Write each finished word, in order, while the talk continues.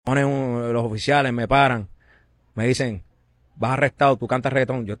los oficiales me paran, me dicen, vas arrestado, tú cantas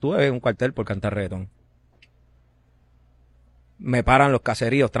reggaetón. Yo estuve en un cuartel por cantar reggaetón. Me paran los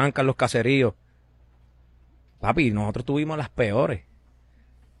caseríos, trancan los caseríos. Papi, nosotros tuvimos las peores.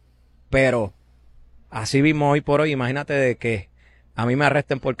 Pero así mismo hoy por hoy, imagínate de que a mí me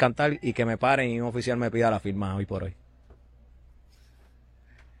arresten por cantar y que me paren y un oficial me pida la firma hoy por hoy.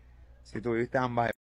 Si tuviste ambas